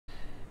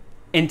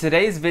In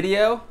today's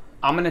video,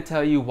 I'm going to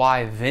tell you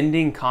why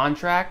vending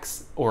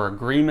contracts or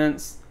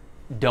agreements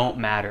don't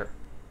matter.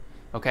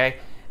 Okay?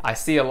 I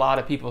see a lot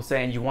of people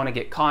saying you want to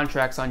get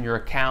contracts on your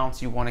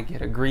accounts, you want to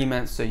get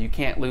agreements so you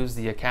can't lose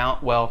the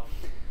account. Well,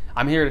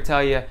 I'm here to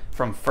tell you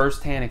from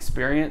firsthand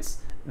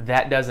experience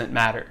that doesn't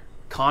matter.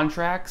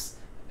 Contracts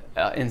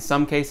in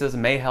some cases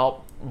may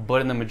help,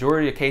 but in the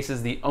majority of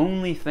cases, the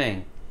only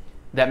thing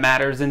that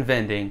matters in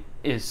vending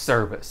is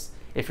service.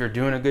 If you're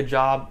doing a good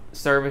job,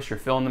 service, you're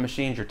filling the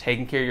machines, you're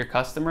taking care of your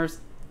customers,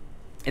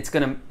 it's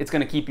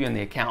gonna keep you in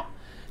the account.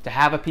 To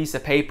have a piece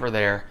of paper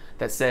there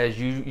that says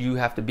you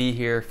have to be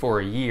here for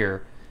a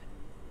year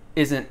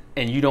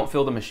and you don't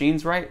fill the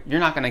machines right,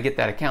 you're not gonna get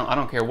that account. I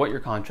don't care what your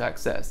contract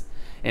says.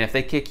 And if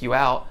they kick you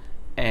out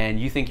and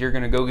you think you're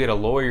gonna go get a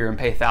lawyer and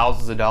pay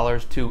thousands of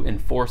dollars to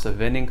enforce a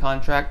vending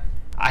contract,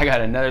 I got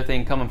another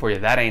thing coming for you.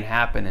 That ain't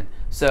happening.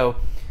 So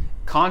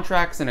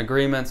contracts and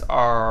agreements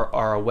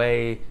are a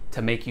way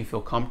to make you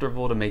feel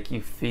comfortable, to make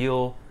you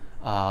feel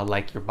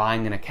like you're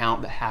buying an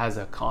account that has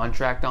a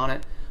contract on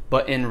it.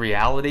 But in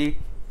reality,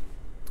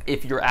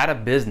 if you're at a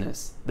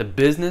business, the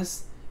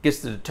business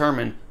gets to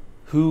determine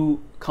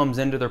who comes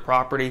into their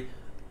property.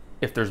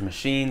 If there's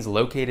machines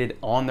located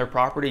on their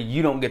property,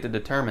 you don't get to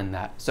determine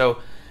that. So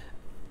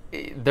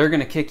they're going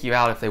to kick you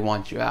out if they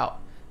want you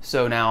out.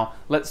 So now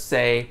let's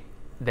say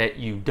that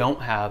you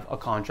don't have a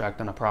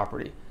contract on a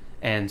property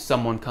and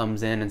someone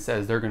comes in and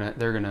says they're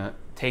gonna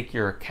take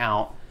your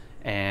account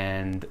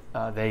and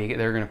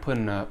they're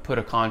gonna put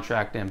a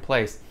contract in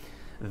place.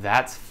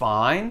 That's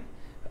fine.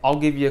 I'll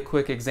give you a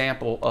quick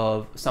example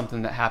of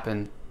something that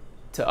happened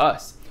to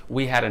us.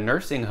 We had a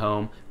nursing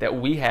home that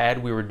we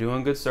were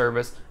doing good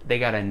service. They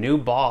got a new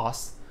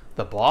boss.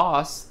 The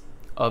boss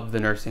of the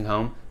nursing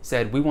home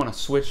said, we want to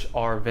switch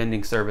our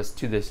vending service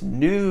to this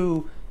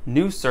new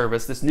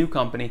service, this new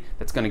company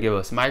that's going to give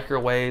us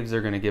microwaves.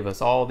 They're going to give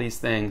us all these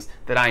things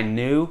that I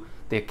knew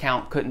the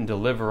account couldn't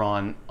deliver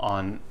on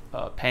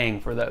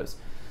paying for those.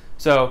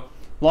 So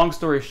long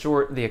story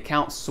short, the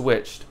account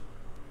switched.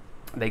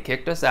 They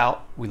kicked us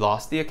out. We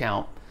lost the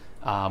account.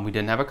 We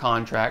didn't have a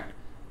contract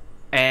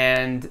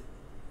and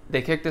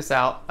they kicked us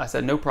out. I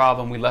said, no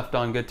problem. We left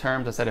on good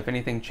terms. I said, if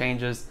anything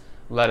changes,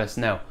 let us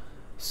know.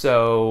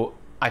 So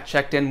I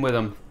checked in with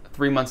them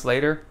 3 months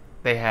later.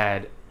 They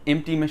had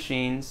empty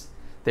machines.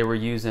 They were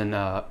using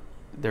the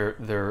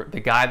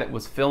guy that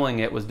was filling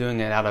it was doing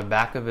it out of the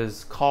back of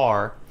his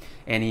car,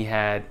 and he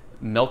had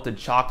melted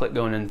chocolate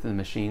going into the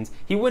machines.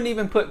 He wouldn't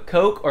even put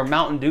Coke or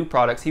Mountain Dew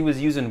products. He was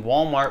using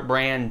Walmart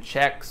brand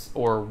Chex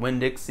or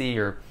Winn-Dixie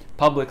or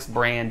Publix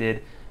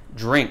branded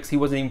drinks. He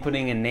wasn't even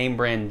putting in name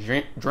brand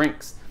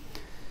drinks.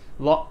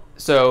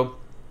 So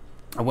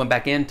I went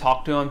back in,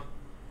 talked to him.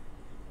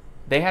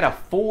 They had a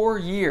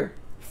four-year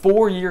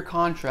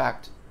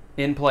contract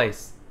in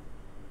place.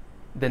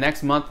 The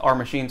next month, our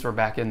machines were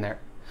back in there.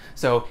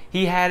 So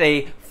he had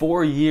a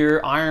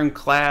 4-year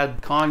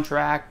ironclad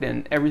contract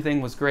and everything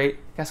was great.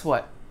 Guess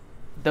what?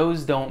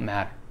 Those don't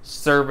matter.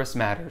 Service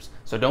matters.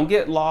 So don't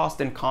get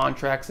lost in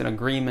contracts and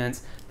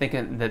agreements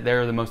thinking that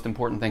they're the most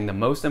important thing. The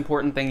most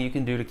important thing you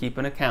can do to keep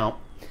an account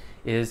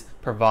is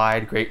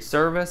provide great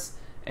service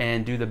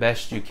and do the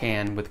best you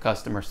can with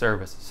customer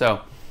service. So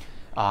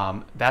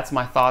that's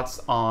my thoughts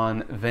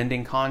on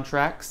vending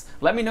contracts.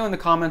 Let me know in the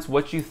comments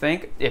what you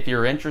think. If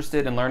you're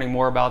interested in learning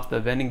more about the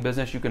vending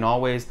business, you can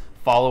always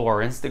follow our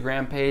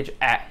Instagram page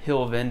at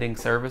Hill Vending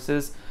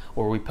Services,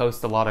 where we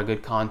post a lot of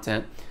good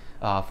content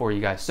for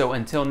you guys. So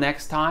until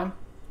next time,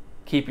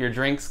 keep your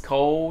drinks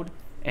cold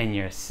and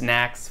your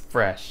snacks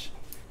fresh.